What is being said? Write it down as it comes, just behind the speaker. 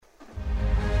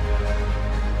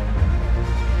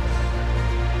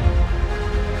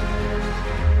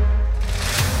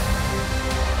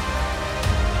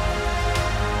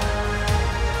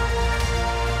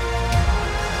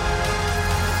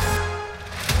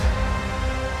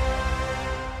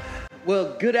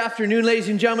Well, good afternoon, ladies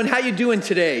and gentlemen. How you doing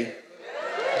today?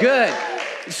 Good.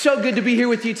 It's so good to be here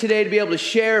with you today, to be able to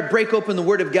share, break open the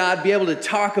Word of God, be able to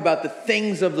talk about the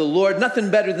things of the Lord.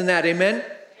 Nothing better than that, amen?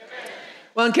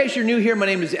 Well, in case you're new here, my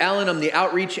name is Alan. I'm the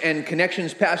Outreach and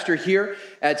Connections Pastor here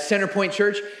at Centerpoint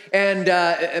Church.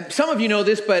 And some of you know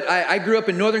this, but I grew up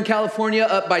in Northern California,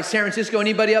 up by San Francisco.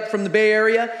 Anybody up from the Bay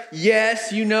Area?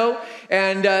 Yes, you know.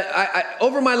 And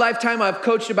over my lifetime, I've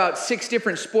coached about 6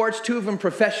 different sports, 2 of them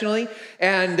professionally.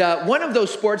 And one of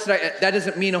those sports, that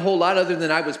doesn't mean a whole lot other than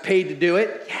I was paid to do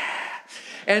it. Yeah.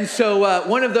 And so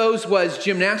one of those was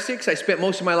gymnastics. I spent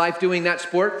most of my life doing that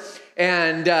sport.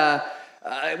 And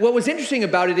what was interesting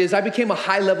about it is I became a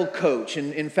high-level coach.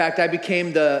 And in fact, I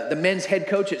became the men's head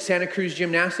coach at Santa Cruz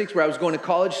Gymnastics, where I was going to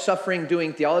college, suffering,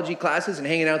 doing theology classes, and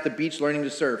hanging out at the beach learning to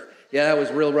surf. Yeah, that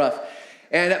was real rough.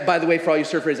 And by the way, for all you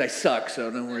surfers, I suck, so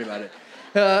don't worry about it.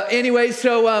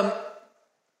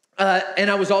 And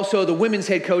I was also the women's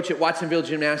head coach at Watsonville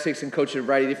Gymnastics and coached at a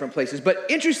variety of different places. But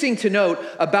interesting to note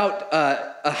about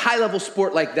a high-level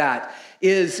sport like that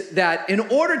is that in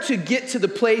order to get to the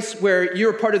place where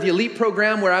you're part of the elite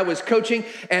program where I was coaching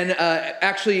and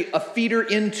actually a feeder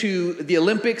into the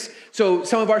Olympics, so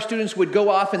some of our students would go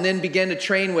off and then begin to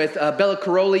train with Bela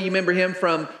Karolyi. You remember him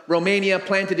from Romania,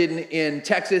 planted in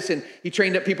Texas, and he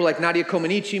trained up people like Nadia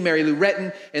Comaneci, Mary Lou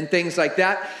Retton, and things like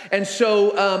that. And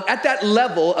so at that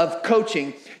level of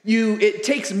coaching, it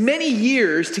takes many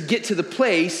years to get to the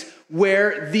place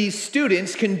where these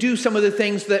students can do some of the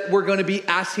things that we're going to be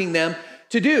asking them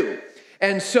to do.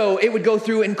 And so it would go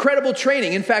through incredible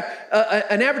training. In fact,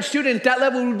 an average student at that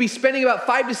level would be spending about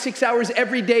 5 to 6 hours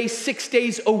every day, 6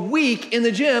 days a week in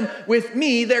the gym with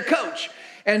me, their coach.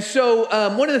 And so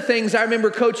one of the things I remember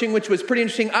coaching, which was pretty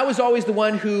interesting, I was always the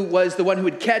one who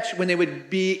would catch when they would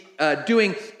be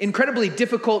doing incredibly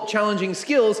difficult, challenging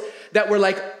skills that were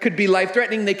could be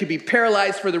life-threatening. They could be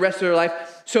paralyzed for the rest of their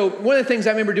life. So one of the things I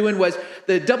remember doing was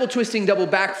the double twisting, double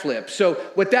backflip. So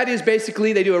what that is,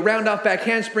 basically, they do a round off back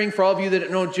handspring. For all of you that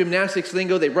don't know gymnastics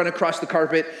lingo, they run across the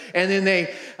carpet, and then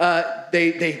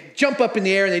they jump up in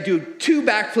the air, and they do 2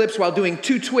 backflips while doing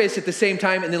 2 twists at the same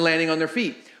time, and then landing on their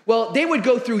feet. Well, they would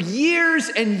go through years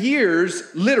and years,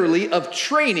 literally, of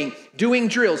training, doing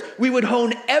drills. We would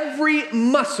hone every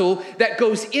muscle that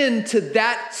goes into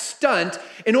that stunt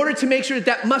in order to make sure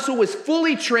that muscle was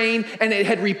fully trained and it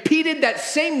had repeated that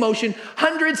same motion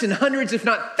hundreds and hundreds, if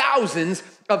not thousands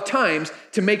of times,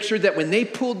 to make sure that when they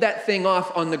pulled that thing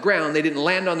off on the ground, they didn't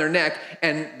land on their neck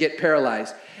and get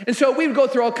paralyzed. And so we would go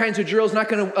through all kinds of drills. Not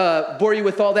going to bore you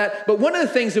with all that. But one of the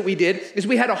things that we did is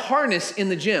we had a harness in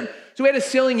the gym. So we had a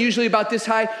ceiling usually about this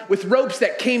high with ropes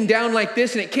that came down like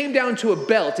this, and it came down to a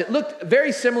belt. It looked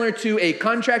very similar to a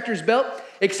contractor's belt,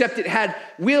 except it had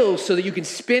wheels so that you can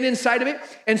spin inside of it.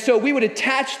 And so we would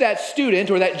attach that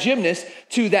student or that gymnast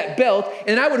to that belt,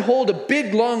 and I would hold a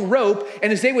big long rope,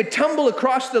 and as they would tumble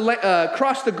across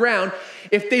the ground,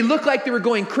 if they looked like they were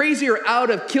going crazy or out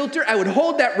of kilter, I would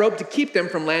hold that rope to keep them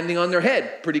from landing on their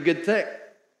head. Pretty good thing.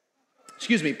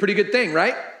 Pretty good thing,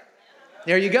 right?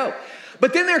 There you go.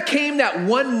 But then there came that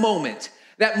one moment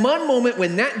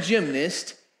when that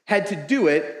gymnast had to do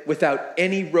it without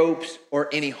any ropes or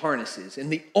any harnesses.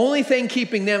 And the only thing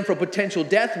keeping them from potential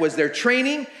death was their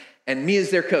training and me as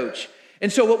their coach.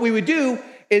 And so what we would do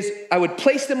is I would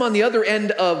place them on the other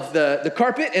end of the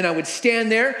carpet, and I would stand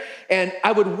there and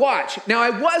I would watch. Now, I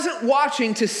wasn't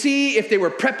watching to see if they were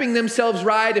prepping themselves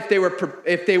right, if they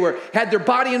had their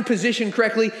body in position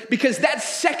correctly, because that's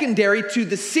secondary to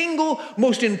the single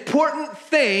most important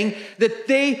thing that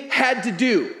they had to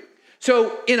do.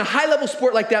 So in a high-level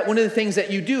sport like that, one of the things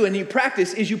that you do and you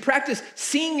practice is you practice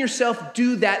seeing yourself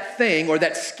do that thing or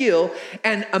that skill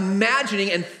and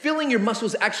imagining and feeling your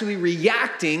muscles actually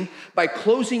reacting by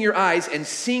closing your eyes and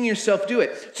seeing yourself do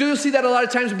it. So you'll see that a lot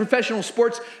of times in professional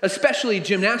sports, especially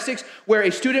gymnastics, where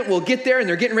a student will get there and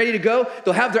they're getting ready to go.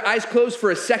 They'll have their eyes closed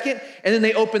for a second and then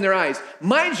they open their eyes.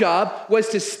 My job was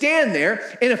to stand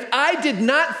there, and if I did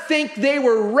not think they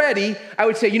were ready, I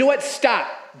would say, you know what,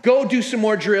 stop. Go do some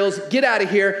more drills, get out of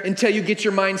here until you get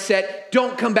your mind set.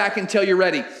 Don't come back until you're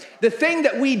ready. The thing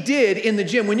that we did in the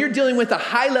gym, when you're dealing with a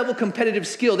high-level competitive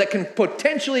skill that can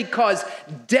potentially cause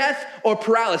death or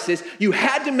paralysis, you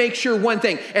had to make sure one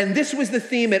thing, and this was the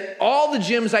theme at all the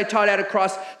gyms I taught at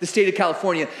across the state of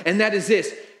California, and that is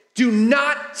this: do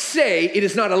not say, it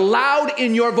is not allowed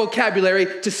in your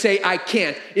vocabulary to say, I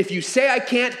can't. If you say I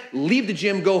can't, leave the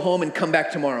gym, go home, and come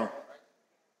back tomorrow.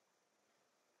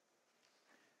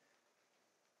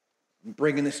 I'm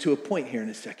bringing this to a point here in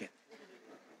a second.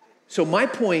 So my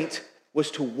point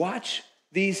was to watch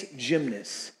these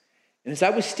gymnasts. And as I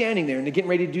was standing there and getting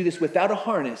ready to do this without a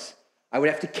harness, I would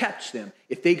have to catch them.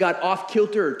 If they got off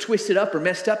kilter or twisted up or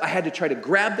messed up, I had to try to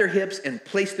grab their hips and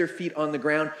place their feet on the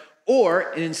ground.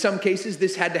 Or, and in some cases,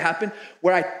 this had to happen,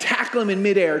 where I tackle them in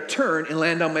midair, turn, and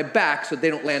land on my back so they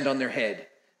don't land on their head.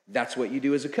 That's what you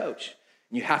do as a coach.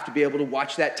 You have to be able to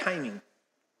watch that timing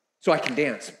so I can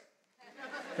dance.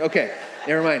 Okay,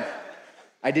 never mind.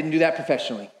 I didn't do that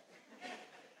professionally.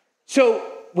 So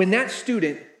when that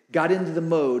student got into the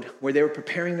mode where they were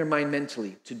preparing their mind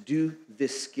mentally to do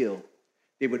this skill,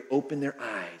 they would open their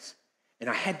eyes, and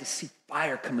I had to see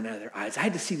fire coming out of their eyes. I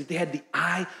had to see that they had the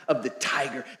eye of the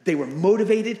tiger. They were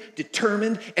motivated,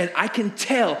 determined, and I can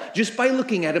tell just by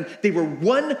looking at them, they were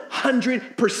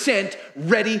 100%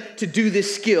 ready to do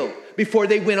this skill before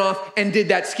they went off and did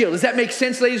that skill. Does that make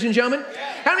sense, ladies and gentlemen?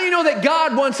 Yeah. How many of you know that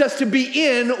God wants us to be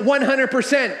in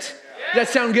 100%? Does that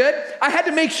sound good? I had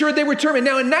to make sure they were determined.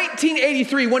 Now, in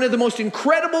 1983, one of the most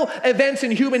incredible events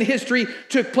in human history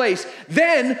took place.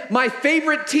 Then, my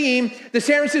favorite team, the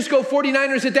San Francisco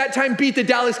 49ers at that time, beat the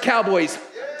Dallas Cowboys.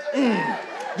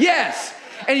 Yes.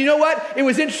 And you know what? It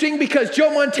was interesting because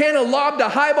Joe Montana lobbed a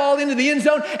high ball into the end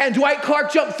zone, and Dwight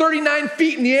Clark jumped 39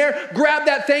 feet in the air, grabbed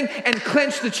that thing, and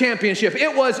clinched the championship.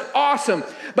 It was awesome.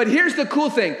 But here's the cool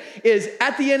thing, is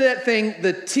at the end of that thing,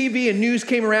 the TV and news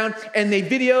came around, and they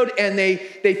videoed, and they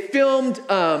filmed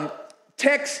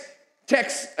Tex,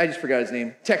 I just forgot his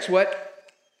name. Tex what?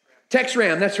 Tex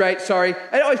Ram, that's right, sorry.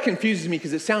 It always confuses me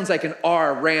because it sounds like an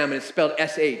R, Ram, and it's spelled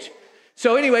S-H.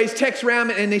 So anyways, Tex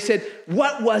Ram, and they said,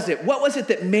 what was it? What was it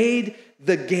that made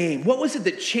the game? What was it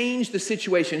that changed the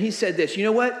situation? He said this, you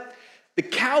know what? The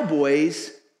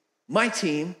Cowboys, my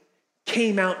team,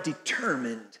 came out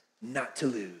determined not to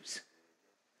lose.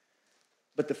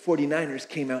 But the 49ers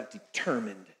came out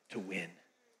determined to win.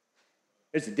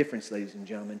 There's a difference, ladies and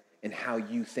gentlemen, in how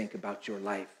you think about your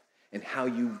life and how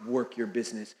you work your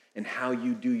business and how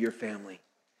you do your family.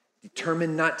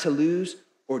 Determined not to lose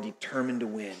or determined to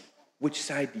win. Which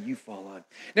side do you fall on?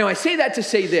 Now, I say that to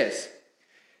say this.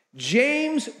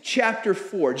 James chapter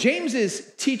 4. James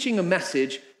is teaching a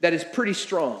message that is pretty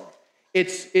strong.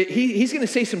 He's going to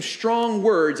say some strong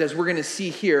words, as we're going to see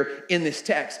here in this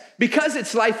text, because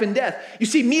it's life and death. You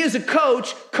see, me as a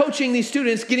coach, coaching these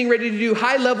students, getting ready to do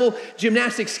high-level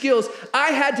gymnastic skills, I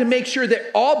had to make sure that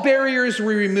all barriers were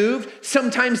removed.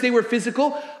 Sometimes they were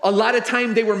physical. A lot of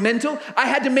time they were mental. I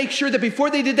had to make sure that before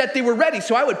they did that, they were ready.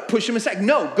 So I would push them aside.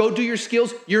 No, go do your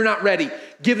skills. You're not ready.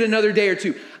 Give it another day or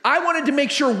two. I wanted to make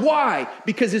sure why,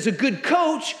 because as a good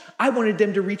coach, I wanted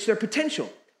them to reach their potential.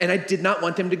 And I did not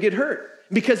want them to get hurt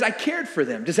because I cared for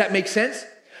them. Does that make sense?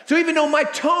 So even though my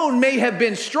tone may have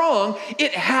been strong,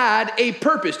 it had a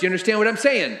purpose. Do you understand what I'm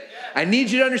saying? I need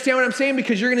you to understand what I'm saying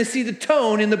because you're going to see the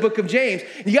tone in the book of James.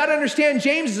 You got to understand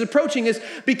James is approaching this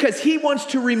because he wants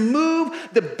to remove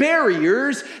the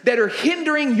barriers that are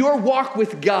hindering your walk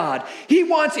with God. He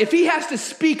wants, if he has to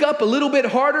speak up a little bit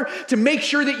harder to make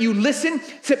sure that you listen,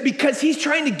 because he's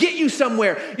trying to get you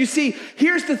somewhere. You see,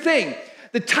 here's the thing.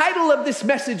 The title of this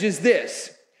message is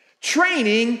this: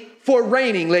 Training for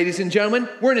Reigning, ladies and gentlemen.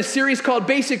 We're in a series called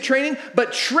Basic Training,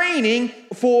 but training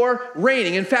for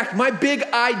reigning. In fact, my big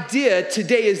idea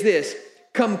today is this: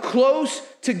 come close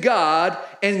to God,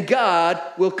 and God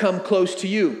will come close to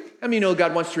you. How many know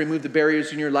God wants to remove the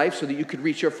barriers in your life so that you could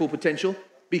reach your full potential?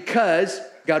 Because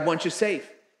God wants you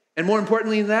safe. And more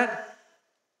importantly than that,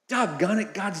 doggone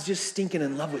it, God's just stinking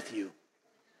in love with you.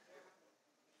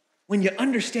 When you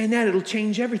understand that, it'll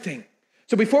change everything.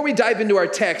 So before we dive into our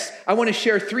text, I want to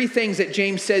share three things that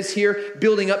James says here,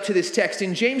 building up to this text.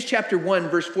 In James chapter 1,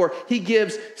 verse 4, he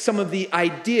gives some of the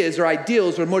ideas or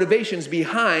ideals or motivations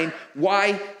behind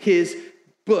why his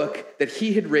book that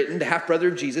he had written, the half-brother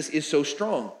of Jesus, is so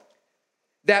strong.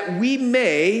 That we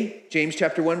may, James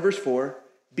chapter 1, verse 4,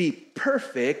 be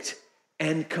perfect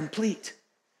and complete.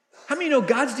 How many know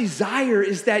God's desire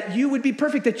is that you would be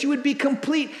perfect, that you would be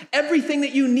complete, everything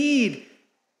that you need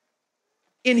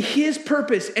in his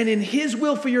purpose and in his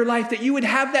will for your life, that you would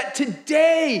have that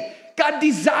today. God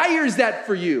desires that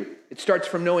for you. It starts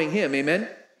from knowing him, amen?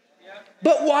 Yeah.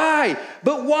 But why?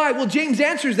 But why? Well, James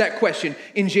answers that question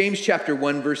in James chapter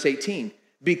 1, verse 18.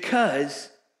 Because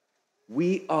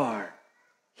we are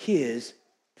his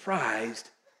prized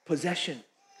possession.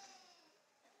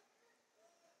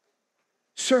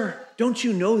 Sir, don't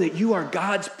you know that you are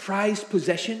God's prized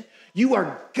possession? You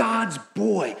are God's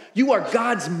boy. You are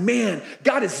God's man.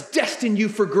 God has destined you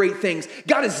for great things.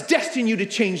 God has destined you to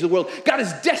change the world. God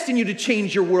has destined you to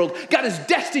change your world. God has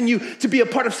destined you to be a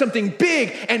part of something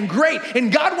big and great.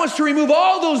 And God wants to remove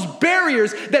all those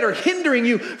barriers that are hindering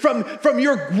you from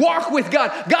your walk with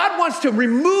God. God wants to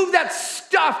remove that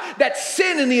stuff, that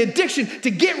sin and the addiction, to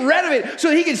get rid of it so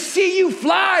that he can see you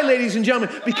fly, ladies and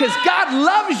gentlemen, because God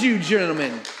loves you,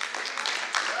 gentlemen.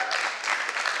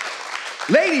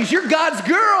 Ladies, you're God's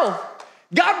girl.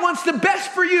 God wants the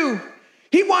best for you.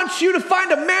 He wants you to find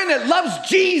a man that loves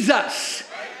Jesus.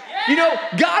 You know,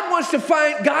 God wants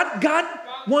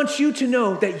you to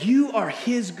know that you are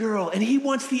his girl, and he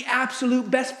wants the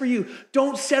absolute best for you.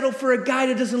 Don't settle for a guy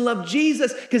that doesn't love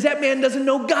Jesus, because that man doesn't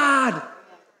know God.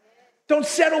 Don't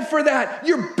settle for that.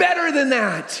 You're better than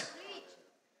that.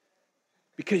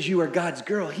 Because you are God's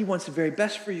girl. He wants the very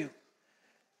best for you.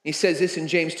 He says this in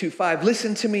James 2:5.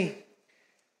 Listen to me.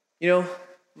 You know,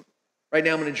 right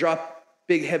now I'm going to drop a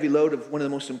big heavy load of one of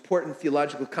the most important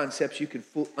theological concepts you could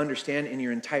understand in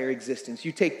your entire existence.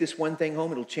 You take this one thing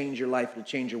home, it'll change your life, it'll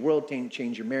change your world,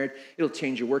 change your marriage, it'll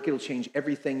change your work, it'll change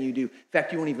everything you do. In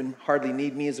fact, you won't even hardly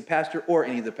need me as a pastor or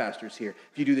any of the pastors here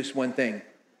if you do this one thing.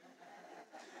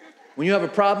 When you have a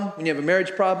problem, when you have a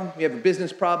marriage problem, when you have a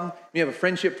business problem, when you have a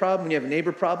friendship problem, when you have a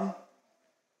neighbor problem,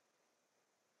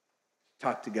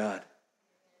 talk to God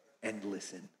and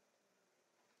listen.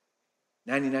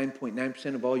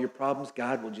 99.9% of all your problems,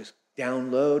 God will just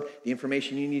download the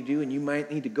information you need to do, and you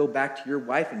might need to go back to your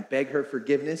wife and beg her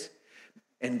forgiveness,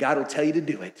 and God will tell you to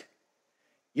do it.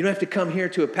 You don't have to come here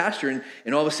to a pastor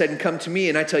and all of a sudden come to me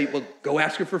and I tell you, well, go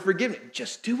ask her for forgiveness.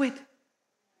 Just do it.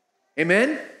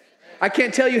 Amen? I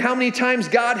can't tell you how many times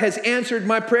God has answered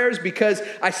my prayers because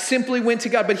I simply went to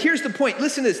God. But here's the point.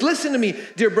 Listen to this. Listen to me,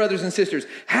 dear brothers and sisters.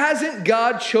 Hasn't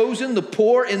God chosen the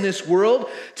poor in this world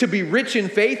to be rich in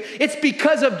faith? It's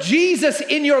because of Jesus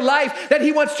in your life that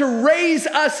he wants to raise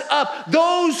us up,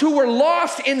 those who were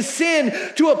lost in sin,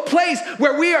 to a place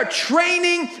where we are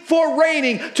training for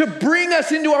reigning to bring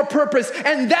us into our purpose.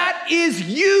 And that is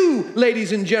you,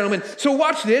 ladies and gentlemen. So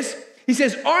watch this. He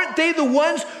says, aren't they the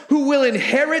ones who will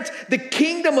inherit the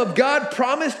kingdom of God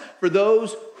promised for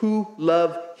those who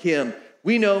love him?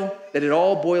 We know that it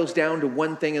all boils down to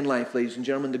one thing in life, ladies and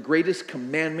gentlemen, the greatest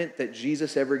commandment that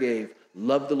Jesus ever gave.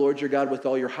 Love the Lord your God with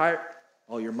all your heart,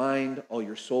 all your mind, all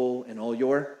your soul, and all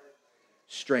your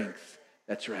strength.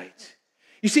 That's right.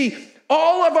 You see,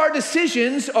 all of our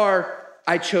decisions are,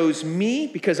 I chose me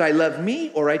because I love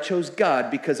me, or I chose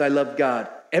God because I love God.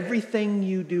 Everything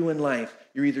you do in life,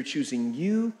 you're either choosing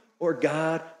you or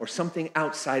God or something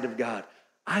outside of God.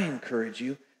 I encourage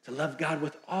you to love God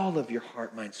with all of your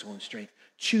heart, mind, soul, and strength.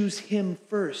 Choose him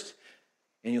first,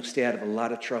 and you'll stay out of a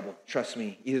lot of trouble. Trust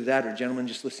me, either that or, gentlemen,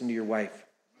 just listen to your wife.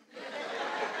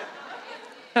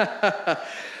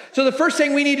 So the first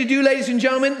thing we need to do, ladies and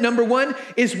gentlemen, number one,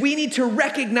 is we need to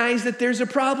recognize that there's a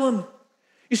problem.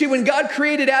 You see, when God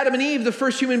created Adam and Eve, the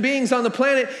first human beings on the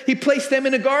planet, he placed them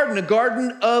in a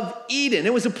Garden of Eden.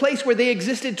 It was a place where they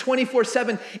existed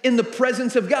 24/7 in the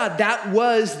presence of God. That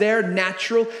was their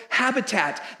natural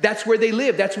habitat. That's where they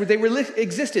lived. That's where they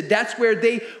existed. That's where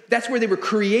they were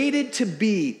created to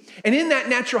be. And in that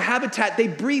natural habitat, they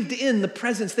breathed in the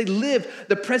presence. They lived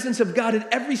the presence of God in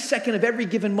every second of every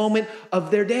given moment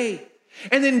of their day.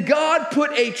 And then God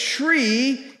put a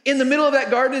tree in the middle of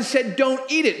that garden and said, don't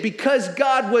eat it, because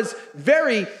God was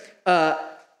very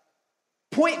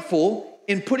pointful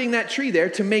in putting that tree there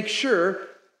to make sure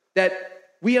that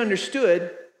we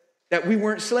understood that we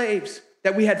weren't slaves,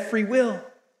 that we had free will.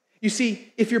 You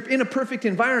see, if you're in a perfect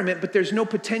environment, but there's no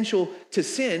potential to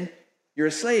sin, you're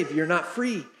a slave, you're not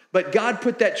free. But God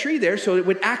put that tree there so it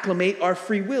would acclimate our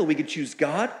free will. We could choose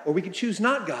God or we could choose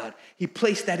not God. He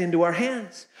placed that into our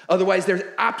hands. Otherwise, there's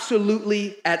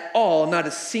absolutely at all not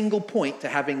a single point to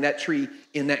having that tree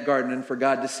in that garden and for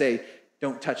God to say,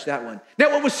 don't touch that one.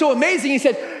 Now, what was so amazing, he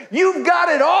said, you've got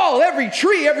it all. Every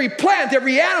tree, every plant,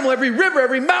 every animal, every river,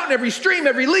 every mountain, every stream,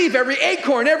 every leaf, every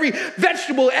acorn, every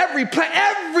vegetable, every plant,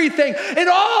 everything in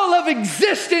all of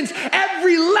existence,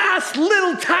 every last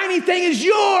little tiny thing is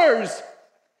yours.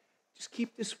 Just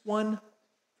keep this one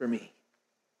for me.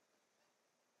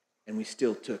 And we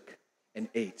still took and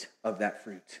ate of that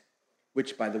fruit,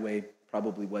 which, by the way,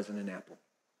 probably wasn't an apple.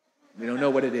 We don't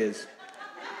know what it is.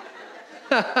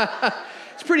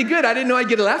 It's pretty good. I didn't know I'd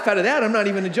get a laugh out of that. I'm not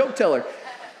even a joke teller.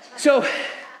 So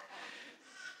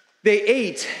they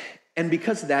ate, and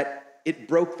because of that, it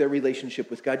broke their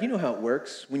relationship with God. You know how it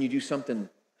works when you do something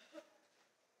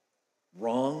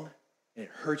wrong, and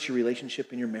it hurts your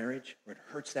relationship in your marriage, or it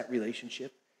hurts that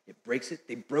relationship, it breaks it.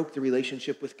 They broke the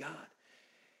relationship with God.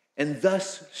 and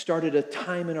thus started a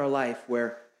time in our life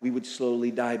where we would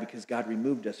slowly die because God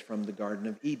removed us from the Garden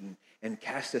of Eden and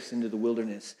cast us into the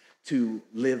wilderness to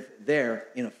live there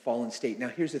in a fallen state. Now,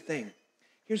 here's the thing.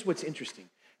 Here's what's interesting.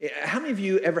 How many of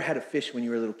you ever had a fish when you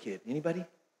were a little kid? Anybody?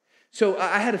 So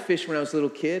I had a fish when I was a little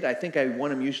kid. I think I won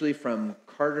them usually from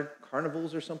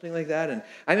carnivals or something like that. And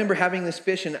I remember having this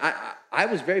fish, and I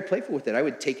was very playful with it. I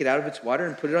would take it out of its water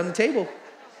and put it on the table.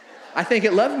 I think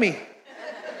it loved me.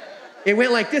 It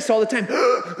went like this all the time.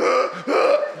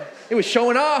 It was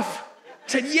showing off. I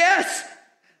said, yes.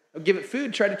 I'll give it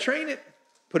food, try to train it,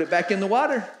 put it back in the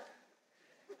water.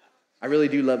 I really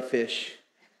do love fish.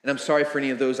 And I'm sorry for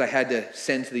any of those I had to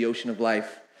send to the ocean of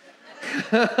life.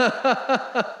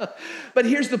 But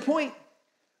here's the point.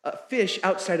 A fish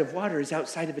outside of water is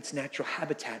outside of its natural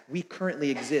habitat. We currently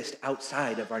exist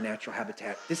outside of our natural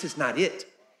habitat. This is not it.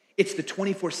 It's the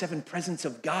 24/7 presence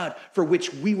of God for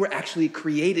which we were actually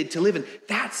created to live in.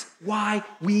 That's why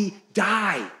we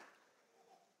die.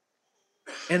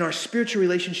 And our spiritual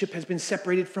relationship has been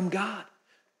separated from God.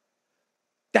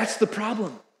 That's the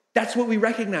problem. That's what we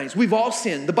recognize. We've all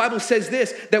sinned. The Bible says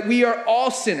this, that we are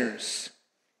all sinners.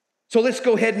 So let's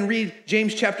go ahead and read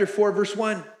James chapter 4, verse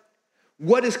 1.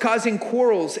 What is causing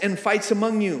quarrels and fights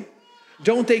among you?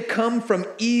 Don't they come from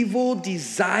evil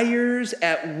desires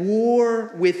at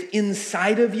war with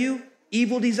inside of you?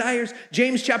 Evil desires.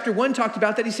 James chapter 1 talked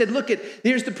about that. He said, look,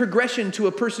 here's the progression to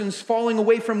a person's falling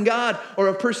away from God or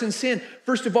a person's sin.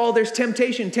 First of all, there's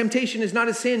temptation. Temptation is not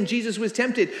a sin. Jesus was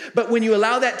tempted. But when you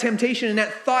allow that temptation and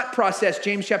that thought process,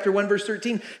 James chapter 1, verse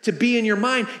 13, to be in your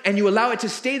mind, and you allow it to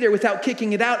stay there without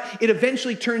kicking it out, it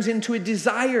eventually turns into a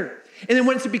desire. And then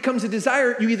once it becomes a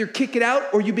desire, you either kick it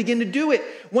out or you begin to do it.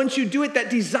 Once you do it,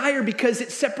 that desire, because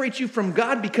it separates you from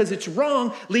God, because it's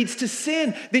wrong, leads to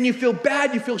sin. Then you feel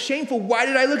bad, you feel shameful. Why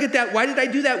did I look at that? Why did I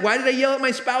do that? Why did I yell at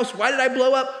my spouse? Why did I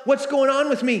blow up? What's going on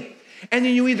with me? And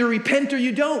then you either repent or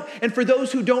you don't. And for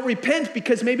those who don't repent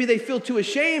because maybe they feel too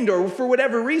ashamed or for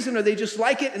whatever reason, or they just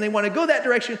like it and they want to go that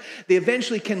direction, they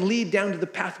eventually can lead down to the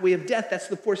pathway of death. That's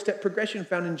the 4-step progression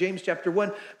found in James chapter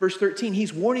 1, verse 13.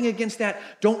 He's warning against that.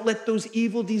 Don't let those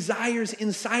evil desires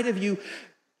inside of you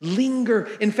linger.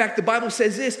 In fact, the Bible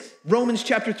says this, Romans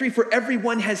chapter 3, for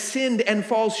everyone has sinned and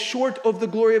falls short of the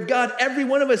glory of God. Every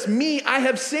one of us, me, I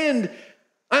have sinned.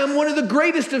 I am one of the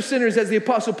greatest of sinners, as the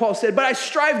Apostle Paul said, but I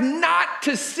strive not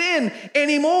to sin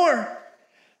anymore.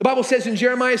 The Bible says in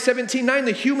Jeremiah 17:9,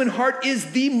 the human heart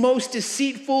is the most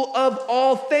deceitful of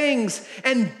all things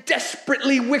and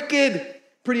desperately wicked.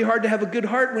 Pretty hard to have a good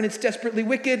heart when it's desperately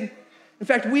wicked. In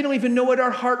fact, we don't even know what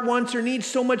our heart wants or needs,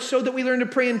 so much so that we learn to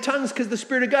pray in tongues because the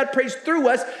Spirit of God prays through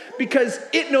us because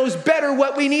it knows better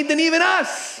what we need than even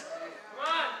us.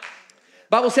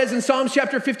 Bible says in Psalms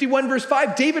chapter 51, verse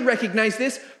 5, David recognized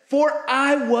this, for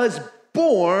I was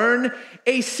born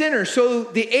a sinner. So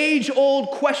the age-old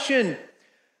question,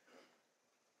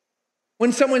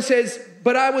 when someone says,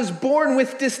 but I was born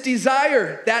with this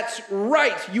desire, that's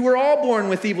right. You were all born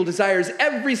with evil desires,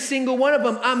 every single one of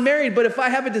them. I'm married, but if I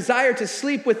have a desire to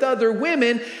sleep with other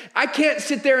women, I can't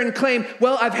sit there and claim,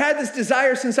 well, I've had this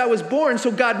desire since I was born, so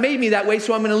God made me that way,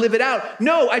 so I'm going to live it out.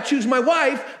 No, I choose my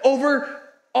wife over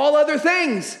all other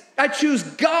things. I choose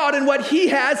God and what he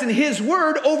has in his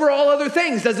word over all other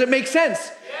things. Does it make sense?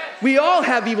 Yes. We all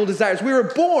have evil desires. We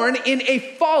were born in a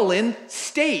fallen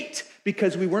state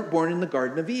because we weren't born in the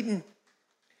Garden of Eden.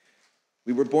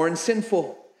 We were born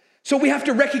sinful. So we have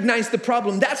to recognize the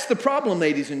problem. That's the problem,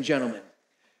 ladies and gentlemen.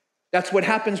 That's what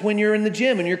happens when you're in the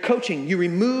gym and you're coaching. You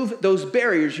remove those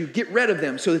barriers. You get rid of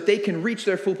them so that they can reach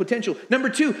their full potential. Number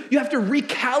 2, you have to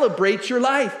recalibrate your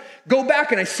life. Go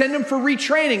back and I send them for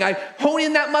retraining. I hone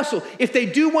in that muscle. If they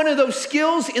do one of those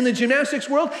skills in the gymnastics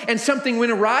world and something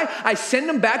went awry, I send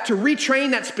them back to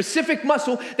retrain that specific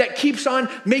muscle that keeps on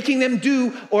making them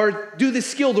do the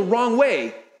skill the wrong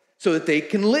way so that they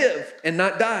can live and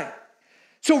not die.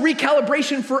 So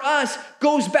recalibration for us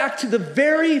goes back to the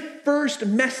very first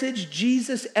message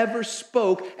Jesus ever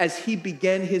spoke as he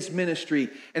began his ministry.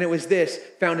 And it was this,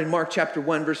 found in Mark chapter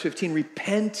 1, verse 15,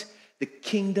 repent, the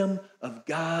kingdom of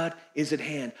God is at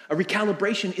hand. A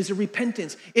recalibration is a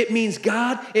repentance. It means,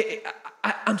 God,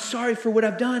 I'm sorry for what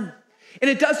I've done. And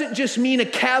it doesn't just mean a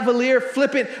cavalier,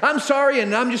 flippant, I'm sorry,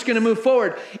 and I'm just going to move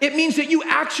forward. It means that you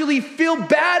actually feel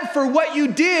bad for what you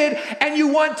did and you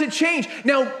want to change.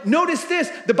 Now, notice this.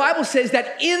 The Bible says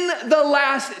that in the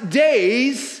last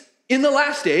days,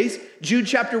 Jude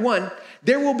chapter 1,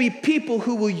 there will be people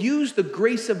who will use the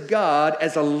grace of God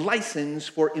as a license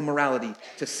for immorality,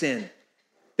 to sin.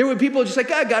 There will be people just like,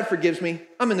 God forgives me.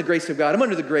 I'm in the grace of God. I'm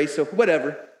under the grace, so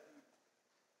whatever.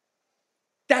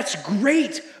 that's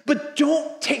great, but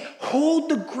hold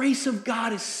the grace of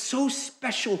God is so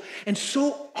special and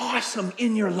so awesome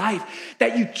in your life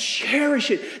that you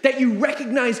cherish it, that you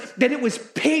recognize that it was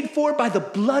paid for by the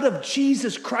blood of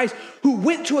Jesus Christ, who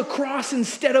went to a cross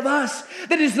instead of us.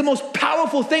 That is the most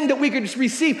powerful thing that we could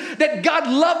receive, that God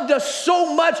loved us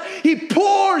so much, he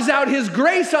pours out his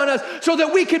grace on us so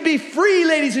that we could be free,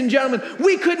 ladies and gentlemen.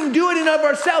 We couldn't do it in of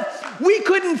ourselves. We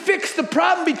couldn't fix the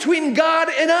problem between God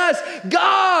and us.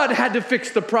 God had to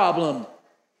fix the problem.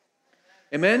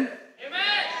 Amen?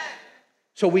 Amen.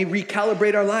 So we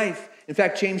recalibrate our life. In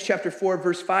fact, James chapter 4,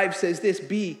 verse 5 says this,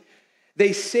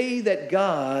 they say that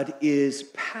God is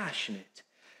passionate,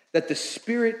 that the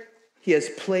Spirit he has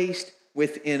placed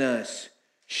within us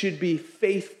should be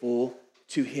faithful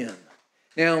to him.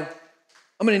 Now,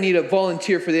 I'm going to need a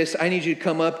volunteer for this. I need you to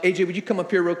come up. AJ, would you come up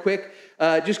here real quick?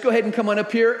 Just go ahead and come on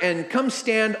up here and come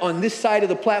stand on this side of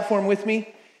the platform with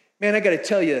me. Man, I got to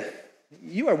tell you,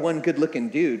 you are one good-looking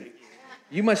dude.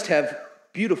 You must have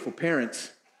beautiful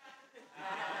parents.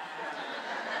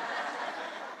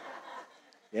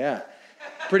 Yeah,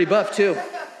 pretty buff too.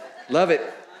 Love it.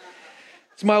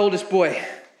 It's my oldest boy.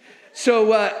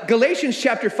 So Galatians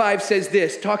chapter 5 says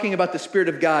this, talking about the Spirit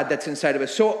of God that's inside of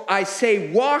us. So I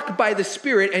say, walk by the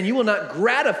Spirit, and you will not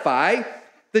gratify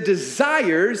the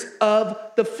desires of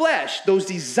the flesh. Those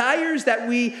desires that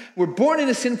we were born in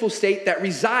a sinful state that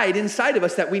reside inside of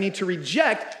us that we need to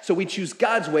reject, so we choose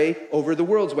God's way over the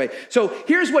world's way. So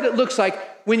here's what it looks like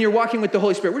when you're walking with the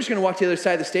Holy Spirit. We're just going to walk to the other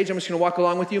side of the stage. I'm just going to walk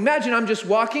along with you. Imagine I'm just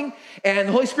walking, and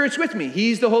the Holy Spirit's with me.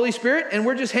 He's the Holy Spirit, and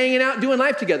we're just hanging out, doing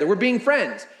life together. We're being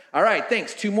friends. All right,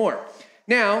 thanks. 2 more.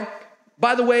 Now,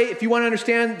 by the way, if you want to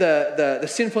understand the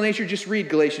sinful nature, just read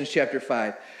Galatians chapter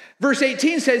 5. Verse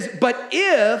 18 says, but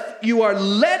if you are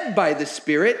led by the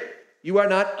Spirit, you are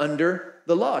not under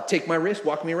the law. Take my wrist,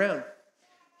 walk me around.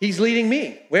 He's leading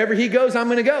me. Wherever he goes, I'm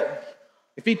going to go.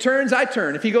 If he turns, I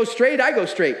turn. If he goes straight, I go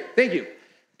straight. Thank you.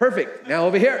 Perfect. Now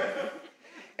over here.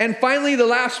 And finally, the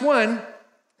last one,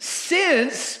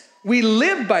 since we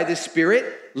live by the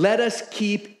Spirit, let us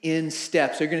keep in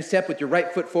step. So you're going to step with your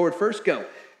right foot forward first. Go.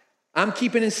 I'm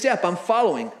keeping in step. I'm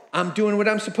following. I'm doing what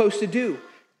I'm supposed to do.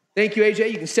 Thank you,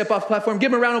 AJ. You can step off the platform.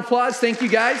 Give him a round of applause. Thank you,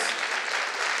 guys.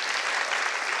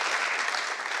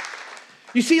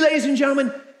 You see, ladies and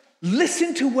gentlemen,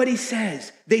 listen to what he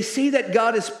says. They say that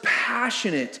God is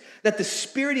passionate, that the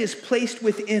Spirit he has placed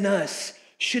within us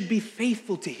should be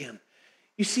faithful to him.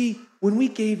 You see, when we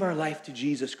gave our life to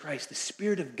Jesus Christ, the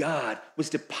Spirit of God was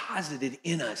deposited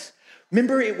in us.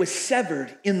 Remember, it was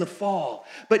severed in the fall,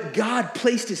 but God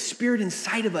placed his Spirit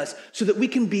inside of us so that we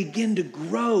can begin to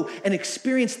grow and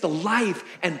experience the life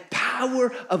and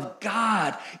power of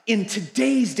God in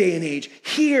today's day and age,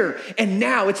 here and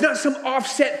now. It's not some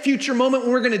offset future moment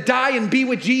when we're going to die and be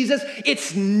with Jesus.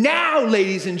 It's now,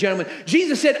 ladies and gentlemen.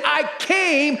 Jesus said, I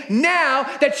came now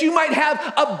that you might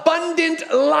have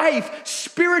abundant life,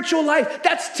 spiritual life.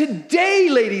 That's today,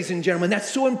 ladies and gentlemen.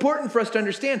 That's so important for us to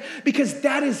understand because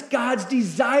that is God's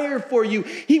desire for you.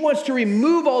 He wants to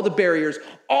remove all the barriers,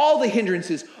 all the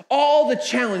hindrances, all the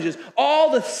challenges,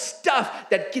 all the stuff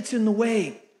that gets in the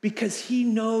way because he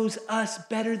knows us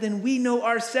better than we know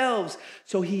ourselves.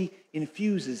 So he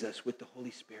infuses us with the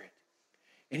Holy Spirit.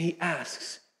 And he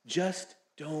asks, just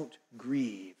don't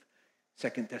grieve.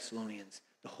 2 Thessalonians,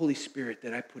 the Holy Spirit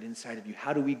that I put inside of you.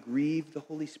 How do we grieve the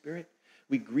Holy Spirit?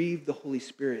 We grieve the Holy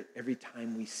Spirit every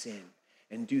time we sin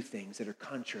and do things that are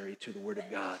contrary to the Word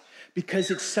of God. Because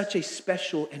it's such a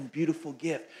special and beautiful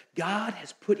gift. God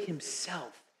has put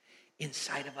himself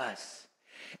inside of us.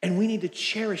 And we need to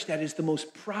cherish that as the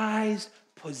most prized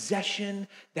possession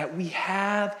that we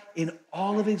have in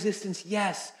all of existence.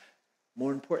 Yes,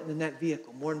 more important than that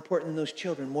vehicle, more important than those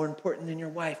children, more important than your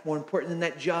wife, more important than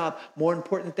that job, more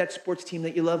important than that sports team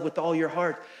that you love with all your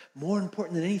heart, more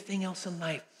important than anything else in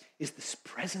life is the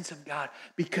presence of God,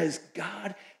 because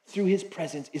God, through his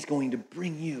presence, is going to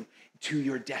bring you to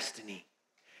your destiny.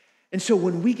 And so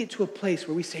when we get to a place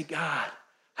where we say, God,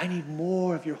 I need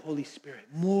more of your Holy Spirit,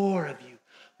 more of you,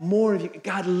 more of you.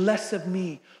 God, less of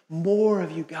me, more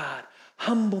of you, God.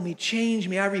 Humble me, change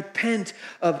me. I repent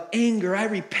of anger. I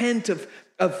repent of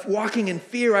walking in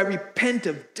fear. I repent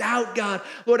of doubt, God.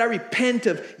 Lord, I repent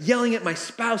of yelling at my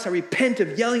spouse. I repent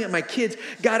of yelling at my kids.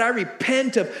 God, I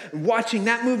repent of watching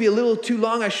that movie a little too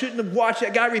long. I shouldn't have watched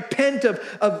it. God, I repent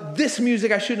of this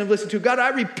music I shouldn't have listened to. God, I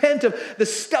repent of the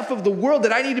stuff of the world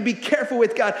that I need to be careful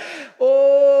with, God.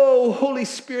 Oh, Holy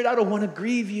Spirit, I don't want to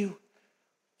grieve you.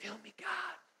 Fill me, God.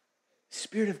 The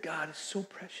Spirit of God is so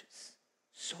precious,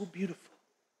 so beautiful.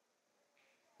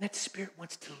 That Spirit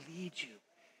wants to lead you.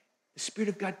 The Spirit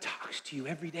of God talks to you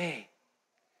every day.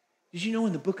 Did you know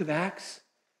in the book of Acts,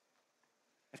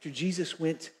 after Jesus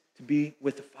went to be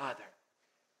with the Father,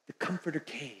 the Comforter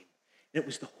came. And it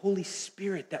was the Holy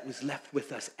Spirit that was left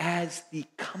with us as the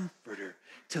Comforter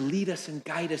to lead us and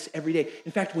guide us every day.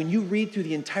 In fact, when you read through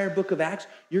the entire book of Acts,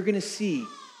 you're going to see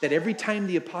that every time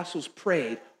the apostles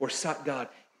prayed or sought God,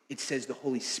 it says the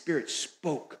Holy Spirit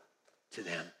spoke to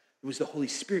them. It was the Holy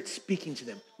Spirit speaking to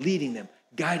them, leading them,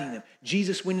 guiding them.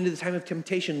 Jesus went into the time of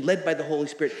temptation led by the Holy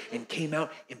Spirit and came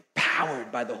out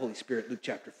empowered by the Holy Spirit, Luke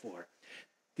chapter 4.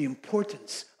 The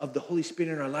importance of the Holy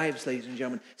Spirit in our lives, ladies and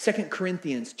gentlemen. 2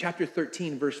 Corinthians chapter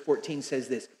 13, verse 14 says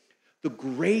this, the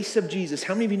grace of Jesus.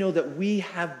 How many of you know that we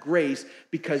have grace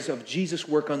because of Jesus'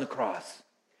 work on the cross?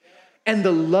 And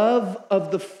the love of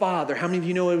the Father. How many of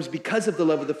you know it was because of the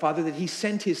love of the Father that he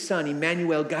sent his Son,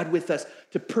 Emmanuel, God with us,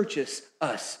 to purchase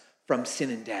us from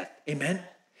sin and death? Amen?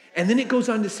 And then it goes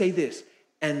on to say this,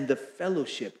 and the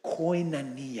fellowship,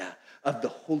 koinonia, of the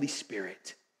Holy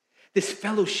Spirit. This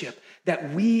fellowship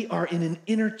that we are in an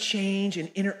interchange and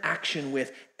interaction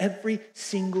with every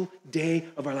single day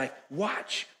of our life.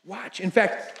 Watch. In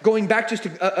fact, going back just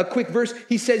a quick verse,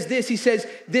 he says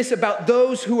this about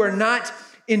those who are not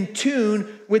in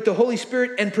tune with the Holy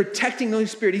Spirit and protecting the Holy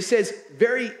Spirit. He says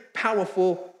very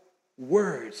powerful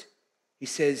words. He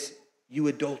says, you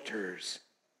adulterers.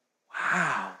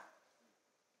 Wow.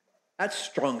 That's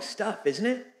strong stuff, isn't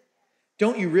it?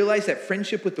 Don't you realize that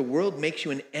friendship with the world makes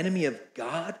you an enemy of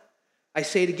God? I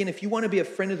say it again, if you want to be a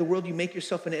friend of the world, you make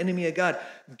yourself an enemy of God.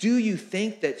 Do you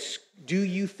think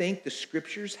the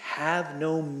scriptures have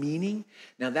no meaning?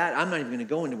 Now that, I'm not even going to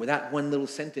go into where that one little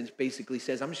sentence basically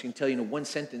says. I'm just going to tell you in one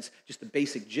sentence, just the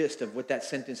basic gist of what that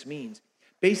sentence means.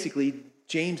 Basically,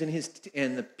 James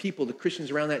and the people, the Christians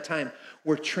around that time,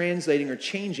 were translating or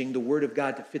changing the word of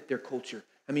God to fit their culture.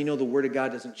 I mean, you know the word of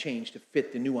God doesn't change to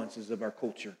fit the nuances of our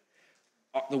culture.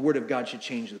 The word of God should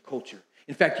change the culture.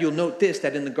 In fact, you'll note this,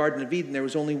 that in the Garden of Eden, there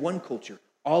was only one culture.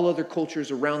 All other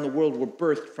cultures around the world were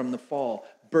birthed from the fall,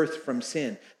 birthed from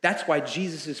sin. That's why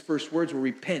Jesus' first words were,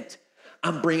 repent.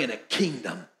 I'm bringing a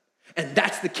kingdom. And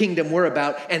that's the kingdom we're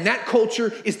about. And that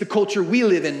culture is the culture we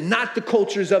live in, not the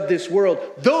cultures of this world.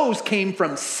 Those came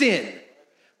from sin.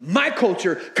 My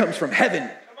culture comes from heaven.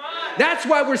 That's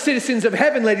why we're citizens of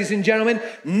heaven, ladies and gentlemen,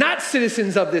 not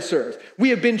citizens of this earth. We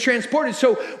have been transported.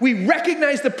 So we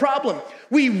recognize the problem.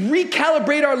 We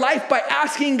recalibrate our life by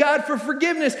asking God for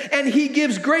forgiveness, and he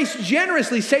gives grace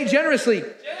generously. Say generously.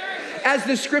 As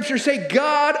the scriptures say,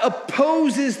 God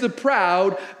opposes the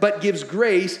proud, but gives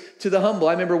grace to the humble.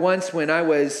 I remember once when I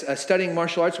was studying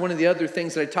martial arts, one of the other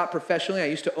things that I taught professionally, I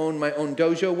used to own my own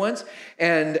dojo once.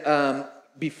 And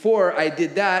before I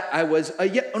did that, I was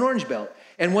an orange belt.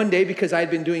 And one day, because I had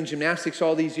been doing gymnastics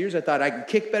all these years, I thought I could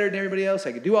kick better than everybody else.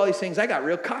 I could do all these things. I got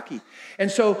real cocky.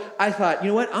 And so I thought, you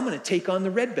know what? I'm going to take on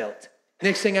the red belt.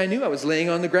 Next thing I knew, I was laying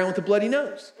on the ground with a bloody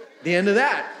nose. The end of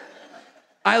that.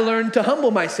 I learned to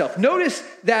humble myself. Notice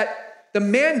that the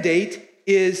mandate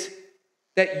is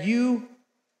that we,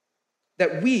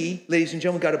 ladies and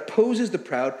gentlemen, God opposes the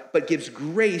proud, but gives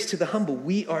grace to the humble.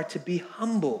 We are to be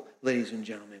humble, ladies and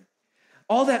gentlemen.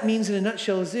 All that means in a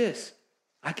nutshell is this.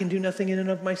 I can do nothing in and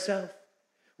of myself.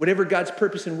 Whatever God's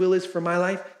purpose and will is for my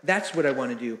life, that's what I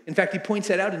want to do. In fact, he points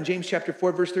that out in James chapter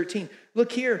 4, verse 13.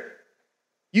 Look here.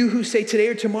 You who say today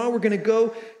or tomorrow we're going to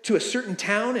go to a certain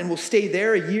town and we'll stay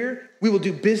there a year. We will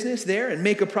do business there and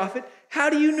make a profit.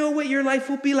 How do you know what your life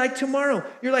will be like tomorrow?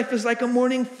 Your life is like a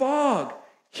morning fog.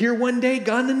 Here one day,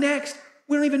 gone the next.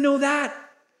 We don't even know that.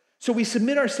 So we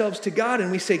submit ourselves to God and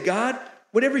we say, God,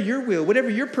 whatever your will, whatever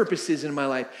your purpose is in my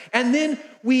life. And then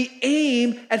we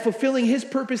aim at fulfilling his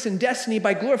purpose and destiny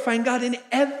by glorifying God in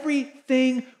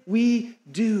everything we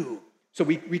do. So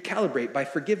we recalibrate by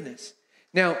forgiveness.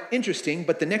 Now, interesting,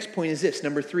 but the next point is this,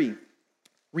 number 3.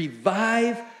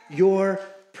 Revive your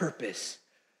purpose.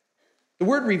 The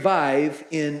word revive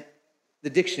in the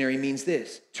dictionary means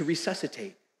this, to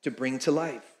resuscitate, to bring to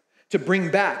life, to bring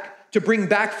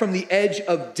back from the edge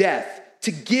of death,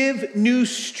 to give new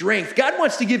strength. God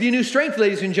wants to give you new strength,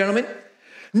 ladies and gentlemen.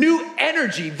 New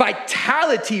energy,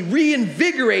 vitality,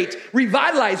 reinvigorate,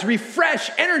 revitalize, refresh,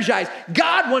 energize.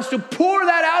 God wants to pour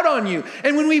that out on you.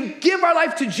 And when we give our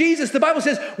life to Jesus, the Bible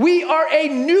says we are a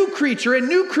new creature, a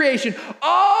new creation.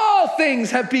 All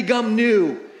things have become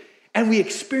new. And we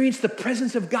experience the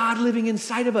presence of God living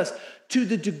inside of us. To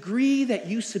the degree that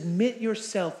you submit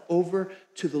yourself over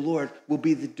to the Lord will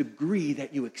be the degree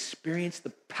that you experience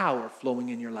the power flowing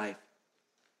in your life.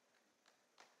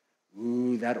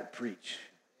 Ooh, that'll preach.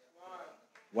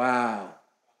 Wow.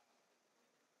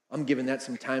 I'm giving that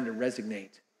some time to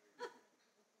resonate.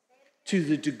 to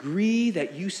the degree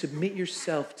that you submit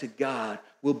yourself to God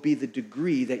will be the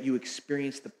degree that you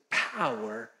experience the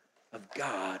power of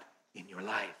God in your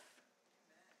life.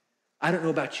 I don't know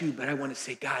about you, but I want to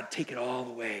say, God, take it all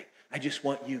away. I just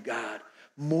want you, God.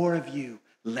 More of you,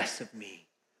 less of me.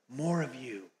 More of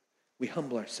you. We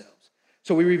humble ourselves.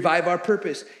 So we revive our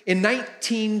purpose. In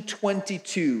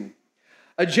 1922,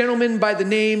 a gentleman by the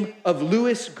name of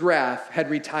Louis Graff had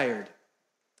retired.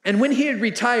 And when he had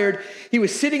retired, he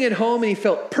was sitting at home and he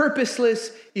felt purposeless.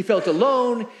 He felt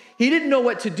alone. He didn't know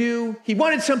what to do. He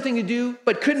wanted something to do,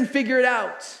 but couldn't figure it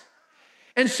out.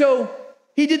 And so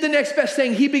he did the next best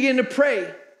thing. He began to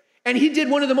pray. And he did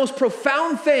one of the most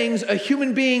profound things a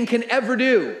human being can ever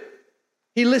do.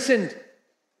 He listened.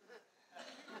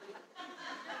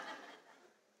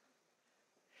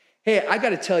 Hey, I got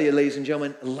to tell you, ladies and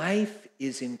gentlemen, life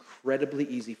is incredibly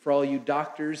easy. For all you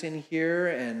doctors in here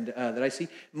and that I see,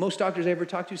 most doctors I ever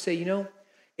talk to say,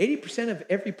 80% of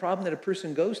every problem that a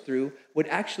person goes through would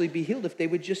actually be healed if they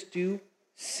would just do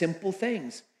simple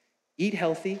things. Eat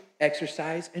healthy,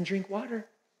 exercise, and drink water.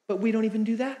 But we don't even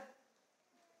do that.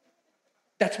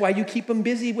 That's why you keep them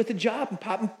busy with a job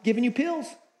and giving you pills.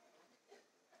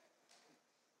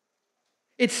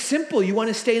 It's simple. You want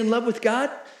to stay in love with God?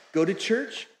 Go to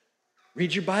church,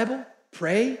 read your Bible,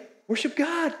 pray, worship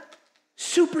God.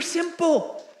 Super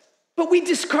simple. But we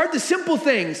discard the simple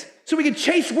things so we can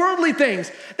chase worldly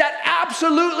things that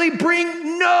absolutely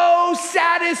bring no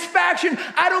satisfaction.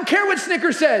 I don't care what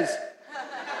Snickers says.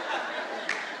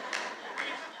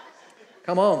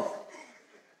 Come on.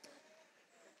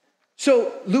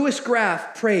 So Louis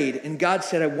Graff prayed, and God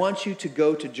said, I want you to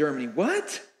go to Germany.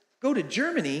 What? Go to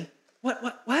Germany?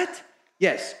 What?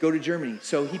 Yes, go to Germany.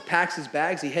 So he packs his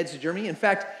bags, he heads to Germany. In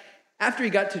fact, after he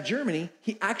got to Germany,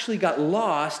 he actually got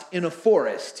lost in a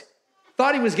forest.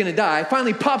 Thought he was going to die.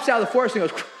 Finally pops out of the forest and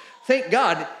goes, thank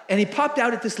God. And he popped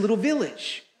out at this little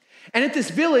village. And at this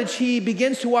village, he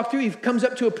begins to walk through. He comes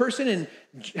up to a person in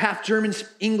half German,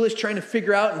 English, trying to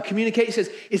figure out and communicate. He says,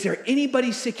 is there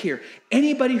anybody sick here?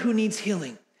 Anybody who needs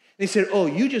healing? And he said, oh,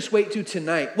 you just wait till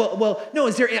tonight. Well, no,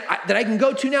 is there that I can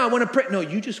go to now? I want to pray. No,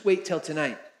 you just wait till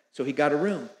tonight. So he got a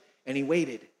room and he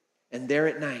waited. And there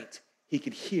at night, he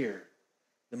could hear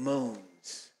the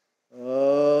moans.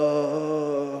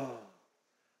 Oh,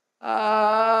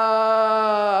 ah.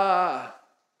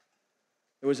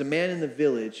 There was a man in the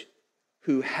village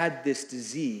who had this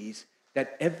disease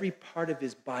that every part of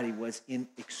his body was in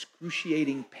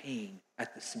excruciating pain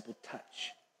at the simple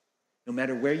touch. No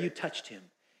matter where you touched him,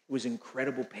 it was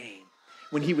incredible pain.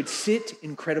 When he would sit,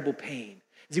 incredible pain.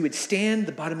 As he would stand,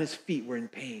 the bottom of his feet were in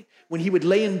pain. When he would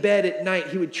lay in bed at night,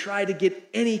 he would try to get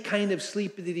any kind of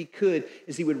sleep that he could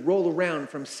as he would roll around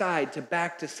from side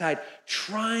to side,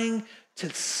 trying to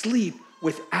sleep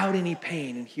without any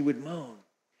pain, and he would moan.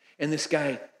 And this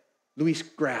guy, Louis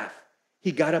Graff,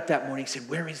 he got up that morning and said,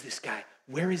 where is this guy?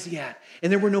 Where is he at?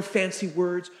 And there were no fancy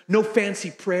words, no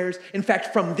fancy prayers. In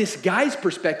fact, from this guy's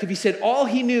perspective, he said all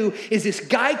he knew is this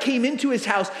guy came into his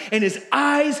house and his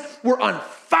eyes were on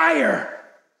fire.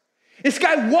 This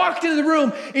guy walked into the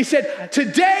room. He said,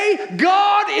 today,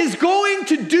 God is going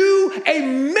to do a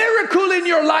miracle in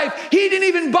your life. He didn't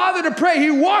even bother to pray.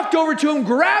 He walked over to him,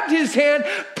 grabbed his hand,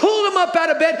 pulled him up out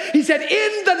of bed. He said,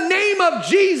 in the name of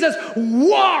Jesus,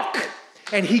 walk.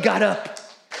 And he got up.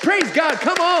 Praise God.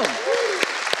 Come on.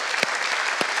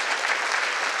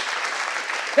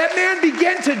 That man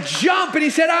began to jump and he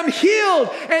said, I'm healed.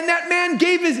 And that man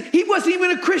he wasn't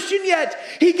even a Christian yet.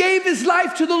 He gave his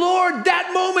life to the Lord.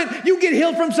 That moment, you get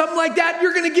healed from something like that,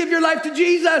 you're going to give your life to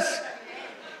Jesus.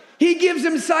 He gives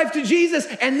his life to Jesus.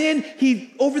 And then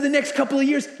he, over the next couple of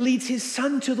years, leads his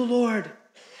son to the Lord.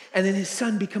 And then his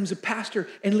son becomes a pastor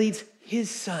and leads his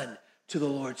son to the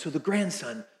Lord. So the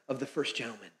grandson of the first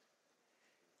gentleman.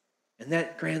 And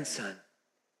that grandson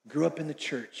grew up in the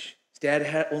church.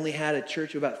 Dad only had a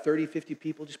church of about 30, 50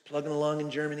 people just plugging along in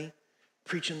Germany,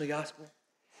 preaching the gospel.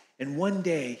 And one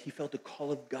day, he felt a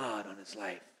call of God on his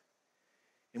life.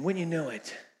 And when you know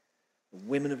it, the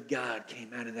women of God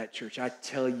came out of that church. I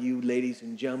tell you, ladies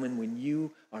and gentlemen, when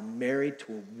you are married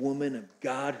to a woman of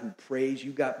God who prays,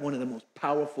 you got one of the most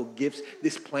powerful gifts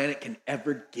this planet can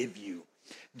ever give you.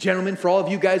 Gentlemen, for all of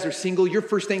you guys who are single, your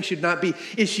first thing should not be,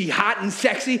 is she hot and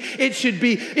sexy? It should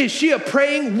be, is she a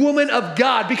praying woman of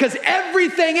God? Because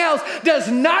everything else does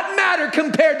not matter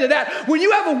compared to that. When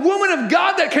you have a woman of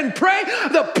God that can pray,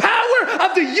 the power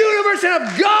of the universe and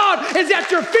of God is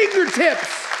at your fingertips.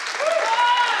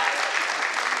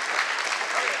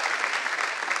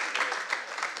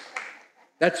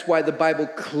 That's why the Bible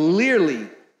clearly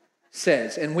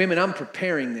says, and women, I'm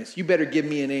preparing this. You better give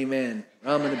me an amen.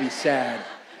 I'm going to be sad.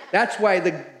 That's why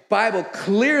the Bible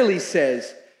clearly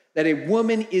says that a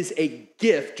woman is a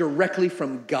gift directly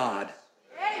from God.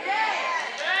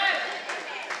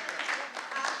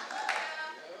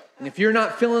 And if you're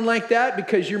not feeling like that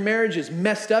because your marriage is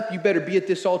messed up, you better be at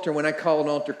this altar when I call an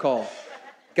altar call.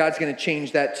 God's going to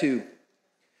change that too.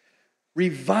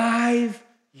 Revive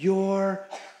your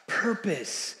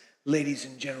purpose, ladies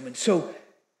and gentlemen. So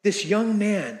this young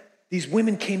man, these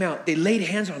women came out, they laid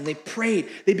hands on him, they prayed,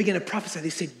 they began to prophesy. They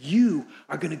said, you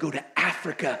are going to go to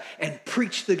Africa and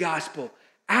preach the gospel.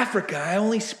 Africa, I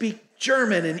only speak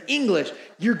German and English.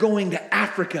 You're going to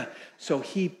Africa. So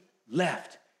he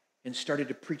left and started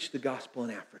to preach the gospel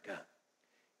in Africa.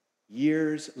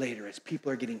 Years later, as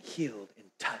people are getting healed and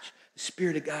touched, the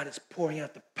Spirit of God is pouring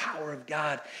out. The power of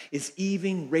God is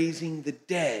even raising the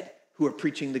dead who are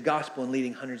preaching the gospel and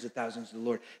leading hundreds of thousands to the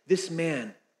Lord. This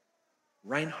man,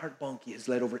 Reinhard Bonnke, has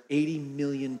led over 80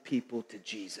 million people to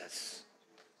Jesus.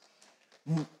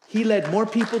 He led more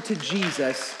people to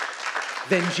Jesus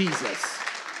than Jesus.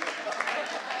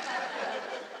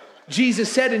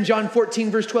 Jesus said in John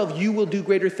 14, verse 12, you will do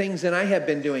greater things than I have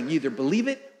been doing. You either believe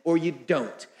it or you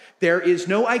don't. There is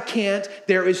no I can't.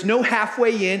 There is no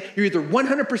halfway in. You're either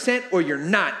 100% or you're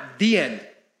not. The end.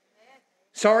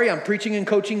 Sorry, I'm preaching in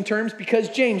coaching terms because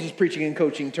James is preaching in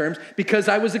coaching terms because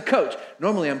I was a coach.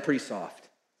 Normally, I'm pretty soft.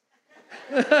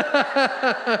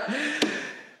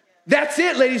 That's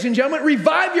it, ladies and gentlemen.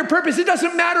 Revive your purpose. It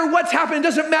doesn't matter what's happened. It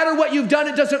doesn't matter what you've done.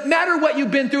 It doesn't matter what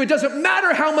you've been through. It doesn't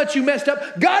matter how much you messed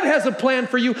up. God has a plan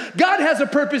for you. God has a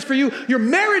purpose for you. Your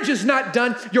marriage is not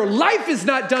done. Your life is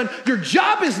not done. Your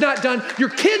job is not done. Your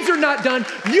kids are not done.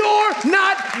 You're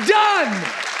not done.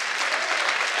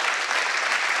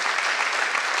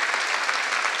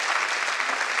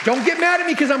 Don't get mad at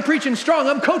me because I'm preaching strong.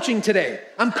 I'm coaching today.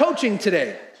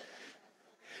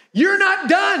 You're not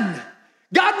done.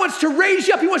 God wants to raise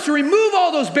you up. He wants to remove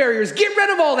all those barriers. Get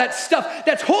rid of all that stuff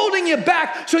that's holding you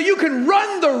back so you can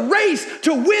run the race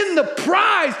to win the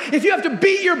prize. If you have to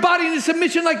beat your body into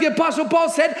submission like the Apostle Paul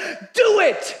said, do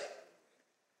it.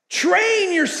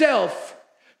 Train yourself.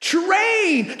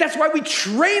 Train. That's why we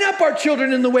train up our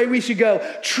children in the way we should go.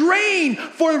 Training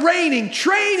for reigning.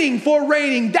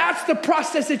 That's the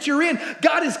process that you're in.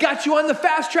 God has got you on the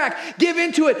fast track. Give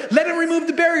into it. Let him remove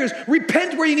the barriers.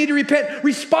 Repent where you need to repent.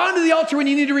 Respond to the altar when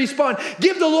you need to respond.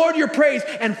 Give the Lord your praise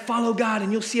and follow God,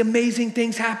 and you'll see amazing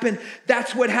things happen.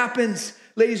 That's what happens,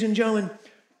 ladies and gentlemen.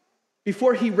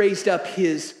 Before he raised up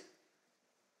his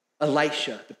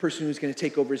Elisha, the person who's going to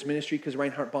take over his ministry, because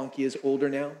Reinhard Bonnke is older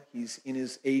now. He's in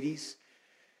his 80s.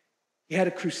 He had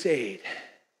a crusade.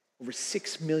 Over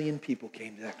 6 million people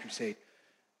came to that crusade.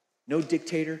 No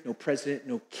dictator, no president,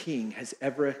 no king has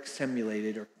ever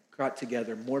assimilated or got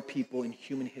together more people in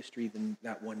human history than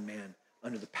that one man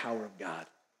under the power of God.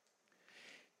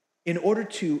 In order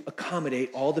to accommodate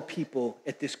all the people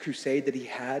at this crusade that he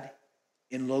had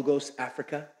in Lagos,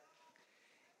 Africa,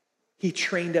 he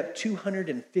trained up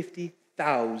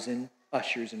 250,000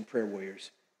 ushers and prayer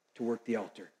warriors to work the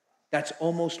altar. That's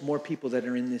almost more people that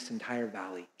are in this entire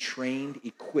valley, trained,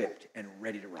 equipped, and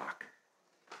ready to rock.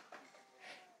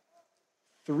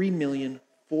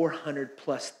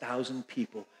 3,400,000+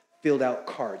 people filled out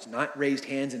cards, not raised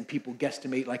hands and people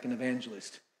guesstimate like an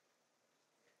evangelist.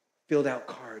 Filled out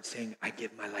cards saying, I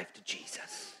give my life to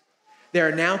Jesus. There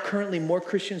are now currently more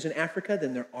Christians in Africa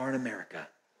than there are in America.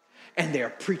 And they are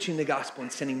preaching the gospel and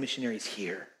sending missionaries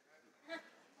here.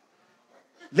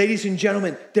 Ladies and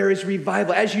gentlemen, there is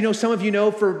revival. As you know, some of you know,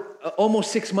 for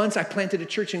almost 6 months, I planted a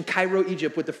church in Cairo,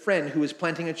 Egypt with a friend who was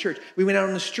planting a church. We went out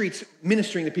on the streets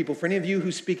ministering to people. For any of you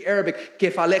who speak Arabic,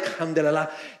 kefalek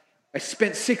hamdalallah. I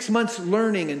spent 6 months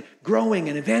learning and growing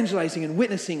and evangelizing and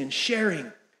witnessing and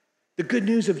sharing the good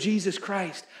news of Jesus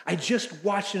Christ. I just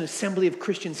watched an assembly of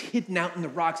Christians hidden out in the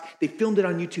rocks. They filmed it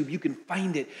on YouTube. You can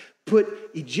find it. Put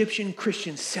Egyptian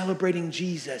Christians celebrating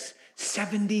Jesus.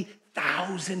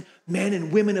 70,000 men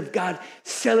and women of God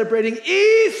celebrating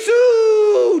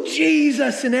Isu,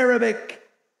 Jesus in Arabic.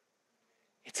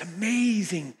 It's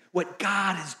amazing what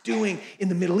God is doing in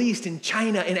the Middle East, in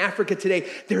China, in Africa today.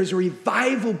 There's a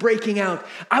revival breaking out.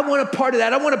 I want a part of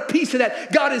that. I want a piece of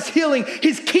that. God is healing.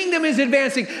 His kingdom is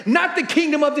advancing. Not the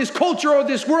kingdom of this culture or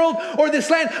this world or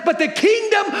this land, but the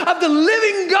kingdom of the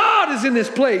living God is in this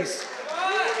place.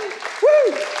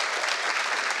 Woo!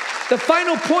 The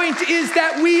final point is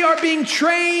that we are being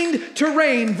trained to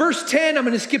reign. Verse 10, I'm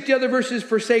going to skip the other verses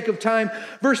for sake of time.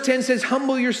 Verse 10 says,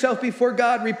 humble yourself before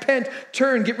God, repent,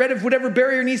 turn, get rid of whatever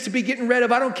barrier needs to be getting rid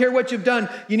of. I don't care what you've done.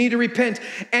 You need to repent.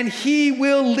 And he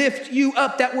will lift you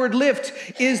up. That word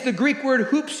lift is the Greek word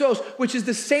hupsos, which is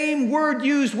the same word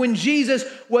used when Jesus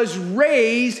was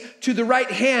raised to the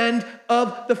right hand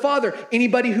of the Father.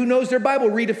 Anybody who knows their Bible,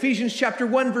 read Ephesians chapter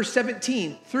 1, verse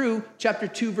 17 through chapter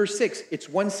 2, verse 6. It's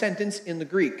one sentence in the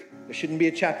Greek. There shouldn't be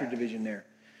a chapter division there.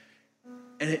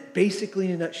 And it basically,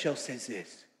 in a nutshell, says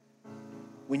this.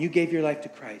 When you gave your life to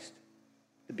Christ,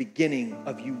 the beginning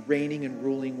of you reigning and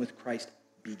ruling with Christ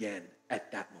began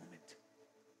at that moment.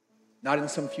 Not in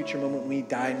some future moment when we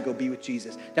die and go be with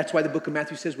Jesus. That's why the book of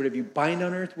Matthew says, whatever you bind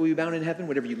on earth will be bound in heaven.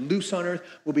 Whatever you loose on earth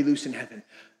will be loose in heaven.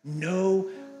 Know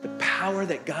the power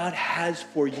that God has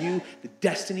for you, the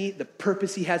destiny, the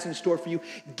purpose he has in store for you.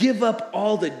 Give up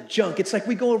all the junk. It's like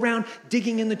we go around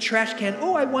digging in the trash can.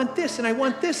 Oh, I want this, and I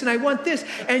want this, and I want this.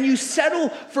 And you settle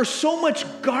for so much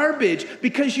garbage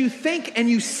because you think and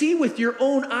you see with your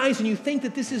own eyes and you think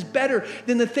that this is better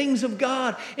than the things of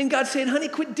God. And God's saying, honey,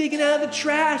 quit digging out of the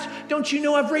trash. Don't you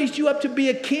know I've raised you up to be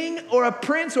a king or a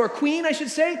prince or a queen, I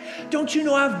should say? Don't you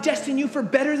know I've destined you for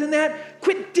better than that?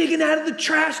 Quit digging out of the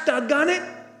trash, doggone it.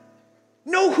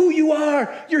 Know who you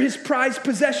are. You're his prized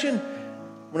possession.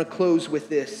 I want to close with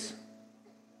this.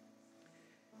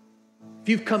 If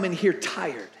you've come in here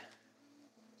tired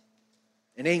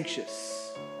and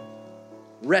anxious,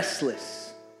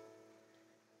 restless,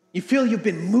 you feel you've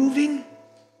been moving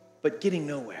but getting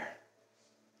nowhere.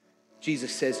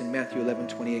 Jesus says in Matthew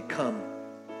 11:28, come,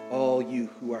 all you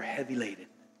who are heavy laden,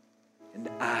 and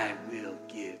I will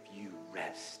give you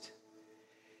rest.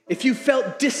 If you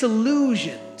felt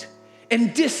disillusioned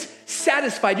and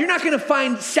dissatisfied, you're not going to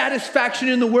find satisfaction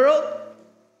in the world.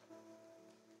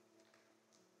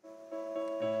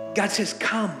 God says,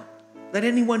 come. Let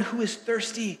anyone who is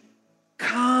thirsty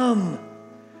come.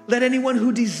 Let anyone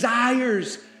who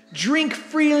desires drink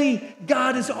freely.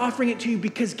 God is offering it to you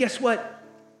because guess what?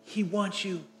 He wants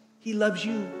you. He loves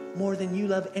you more than you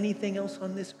love anything else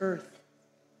on this earth.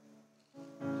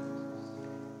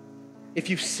 If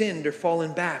you've sinned or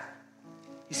fallen back,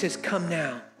 he says, come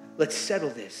now. Let's settle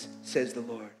this, says the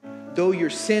Lord. Though your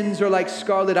sins are like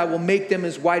scarlet, I will make them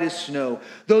as white as snow.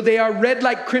 Though they are red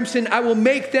like crimson, I will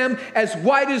make them as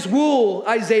white as wool,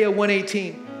 Isaiah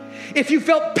 1:18. If you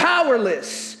felt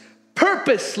powerless,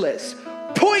 purposeless,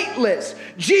 pointless,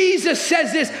 Jesus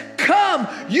says this, come,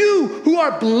 you who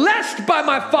are blessed by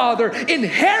my Father,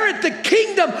 inherit the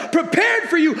kingdom prepared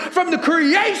for you from the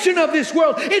creation of this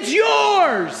world. It's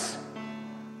yours.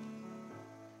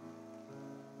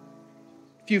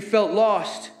 If you felt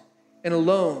lost and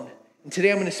alone, and today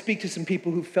I'm going to speak to some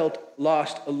people who felt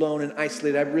lost, alone, and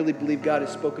isolated. I really believe God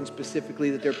has spoken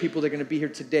specifically that there are people that are going to be here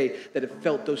today that have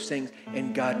felt those things,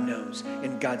 and God knows,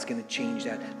 and God's going to change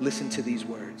that. Listen to these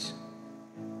words.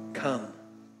 Come,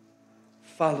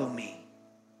 follow me,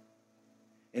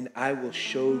 and I will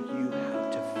show you how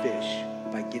to fish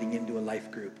by getting into a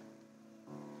life group.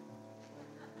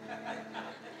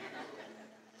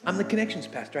 I'm the connections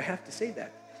pastor. I have to say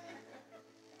that.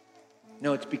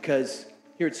 No, it's because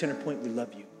here at Center Point, we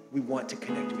love you. We want to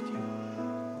connect with you.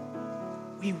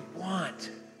 We want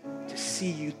to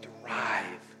see you thrive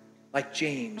like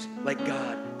James, like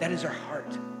God. That is our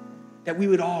heart. That we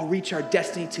would all reach our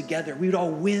destiny together. We would all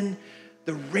win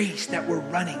the race that we're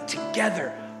running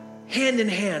together, hand in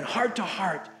hand, heart to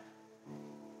heart.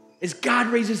 As God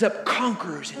raises up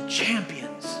conquerors and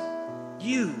champions,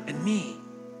 you and me.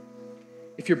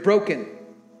 If you're broken,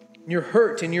 and you're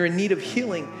hurt, and you're in need of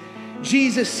healing,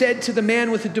 Jesus said to the man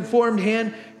with the deformed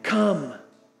hand, come.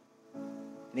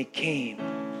 And he came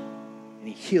and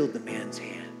he healed the man's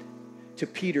hand. To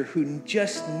Peter, who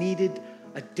just needed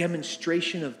a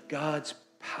demonstration of God's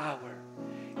power,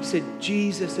 he said,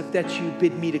 Jesus, if that's you,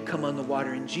 bid me to come on the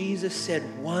water. And Jesus said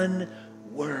one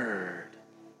word.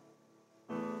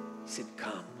 He said,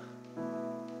 come.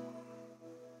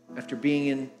 After being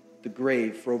in the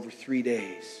grave for over 3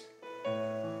 days,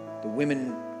 the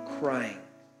women crying,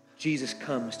 Jesus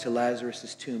comes to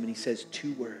Lazarus' tomb and he says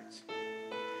 2 words.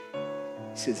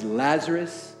 He says,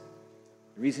 Lazarus.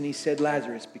 The reason he said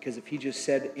Lazarus, because if he just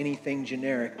said anything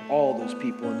generic, all those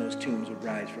people in those tombs would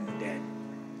rise from the dead.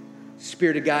 The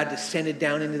Spirit of God descended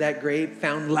down into that grave,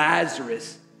 found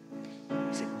Lazarus.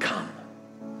 He said, come.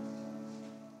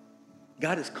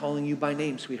 God is calling you by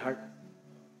name, sweetheart.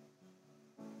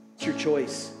 It's your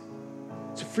choice.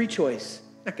 It's a free choice.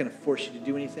 I'm not going to force you to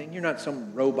do anything. You're not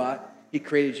some robot. He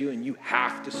created you and you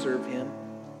have to serve him.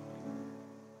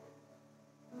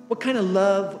 What kind of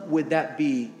love would that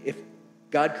be if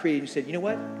God created you and said, you know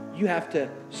what? You have to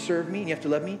serve me and you have to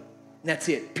love me. And that's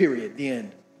it, period, the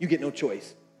end. You get no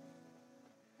choice.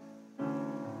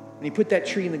 And he put that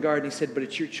tree in the garden. He said, but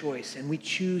it's your choice. And we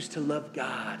choose to love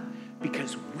God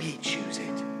because we choose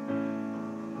it.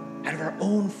 Out of our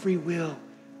own free will,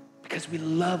 because we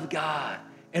love God.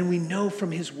 And we know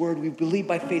from his word, we believe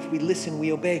by faith, we listen,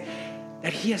 we obey.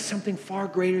 that he has something far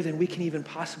greater than we can even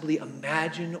possibly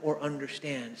imagine or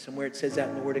understand. Somewhere it says that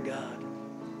in the Word of God.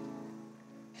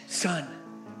 Son,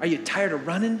 are you tired of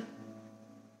running?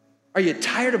 Are you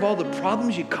tired of all the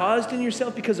problems you caused in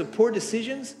yourself because of poor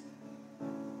decisions?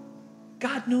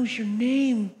 God knows your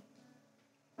name.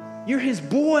 You're his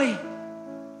boy.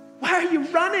 Why are you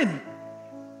running?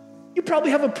 You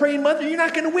probably have a praying mother. You're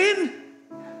not going to win.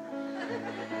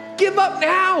 Give up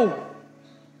now.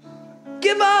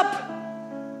 Give up.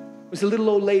 It was a little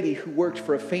old lady who worked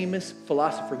for a famous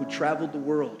philosopher who traveled the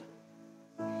world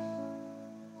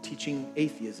teaching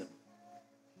atheism.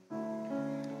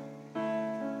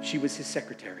 She was his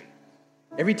secretary.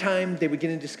 Every time they would get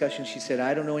in discussion, she said,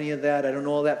 I don't know any of that. I don't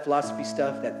know all that philosophy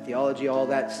stuff, that theology, all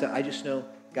that stuff. I just know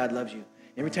God loves you.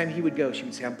 And every time he would go, she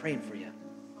would say, I'm praying for you.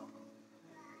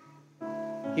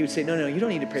 He would say, no, you don't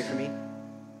need to pray for me.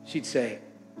 She'd say,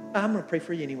 I'm going to pray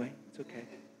for you anyway. It's okay.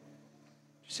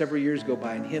 Several years go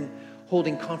by and him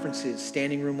holding conferences,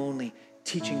 standing room only,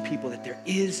 teaching people that there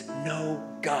is no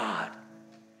God.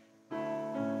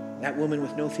 That woman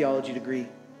with no theology degree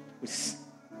was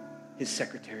his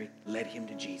secretary, led him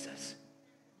to Jesus.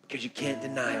 Because you can't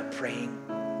deny a praying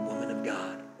woman of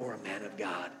God or a man of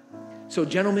God. So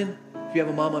gentlemen, if you have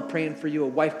a mama praying for you, a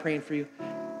wife praying for you,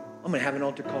 I'm going to have an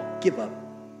altar call. Give up.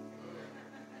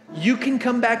 You can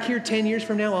come back here 10 years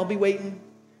from now. I'll be waiting.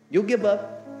 You'll give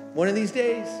up one of these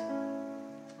days.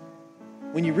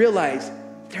 When you realize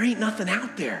there ain't nothing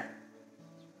out there.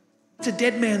 It's a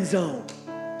dead man's zone.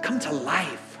 Come to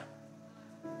life.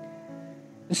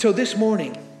 And so this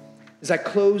morning, as I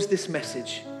close this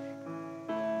message,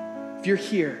 if you're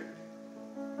here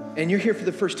and you're here for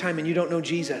the first time and you don't know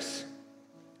Jesus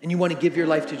and you want to give your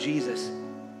life to Jesus,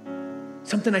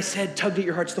 something I said tugged at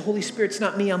your heart. It's the Holy Spirit. It's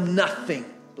not me. I'm nothing.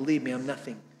 Believe me, I'm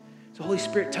nothing. It's the Holy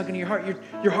Spirit tugging at your heart.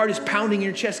 Your heart is pounding in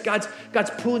your chest. God's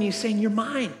pulling you, saying, you're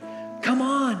mine. Come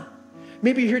on.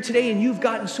 Maybe you're here today and you've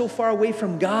gotten so far away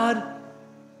from God.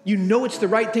 You know it's the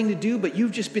right thing to do, but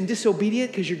you've just been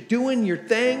disobedient because you're doing your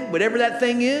thing, whatever that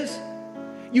thing is.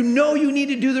 You know you need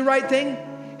to do the right thing.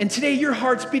 And today your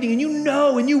heart's beating and you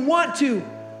know and you want to.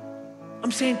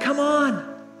 I'm saying, come on.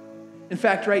 In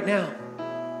fact, right now,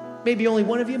 maybe only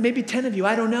one of you, maybe 10 of you,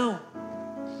 I don't know.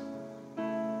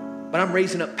 But I'm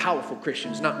raising up powerful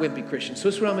Christians, not wimpy Christians. So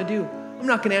this is what I'm going to do. I'm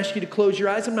not going to ask you to close your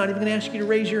eyes. I'm not even going to ask you to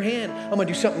raise your hand. I'm going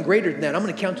to do something greater than that. I'm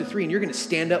going to count to 3, and you're going to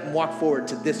stand up and walk forward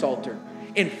to this altar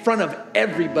in front of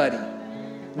everybody.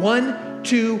 1,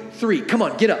 2, 3. Come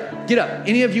on, get up. Get up.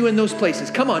 Any of you in those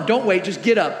places. Come on, don't wait. Just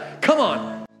get up. Come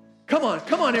on. Come on.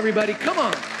 Come on, everybody. Come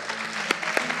on.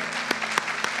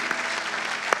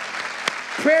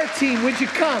 Prayer team, would you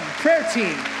come? Prayer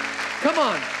team. Come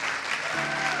on.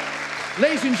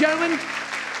 Ladies and gentlemen,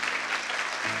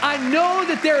 I know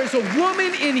that there is a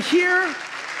woman in here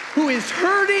who is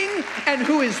hurting and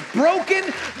who is broken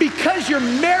because your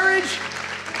marriage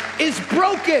is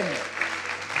broken.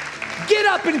 Get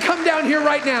up and come down here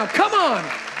right now. Come on.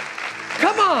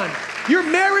 Come on. Your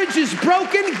marriage is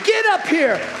broken. Get up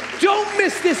here. Don't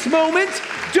miss this moment.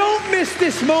 Don't miss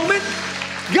this moment.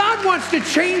 God wants to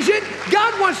change it.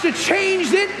 God wants to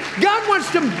change it. God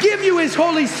wants to give you his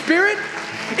Holy Spirit.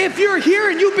 If you're here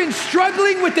and you've been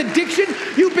struggling with addiction,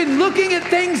 you've been looking at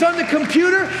things on the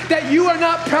computer that you are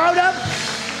not proud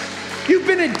of, you've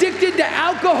been addicted to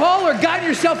alcohol or gotten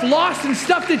yourself lost in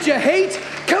stuff that you hate,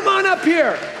 come on up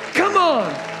here. Come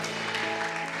on.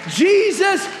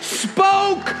 Jesus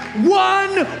spoke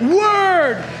one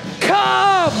word.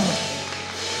 Come.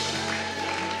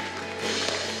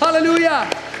 Hallelujah.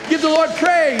 Give the Lord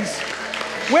praise.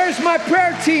 Where's my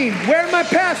prayer team? Where are my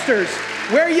pastors?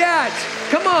 Where are you at?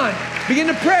 Come on. Begin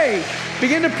to pray.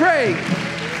 Begin to pray.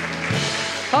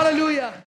 Hallelujah.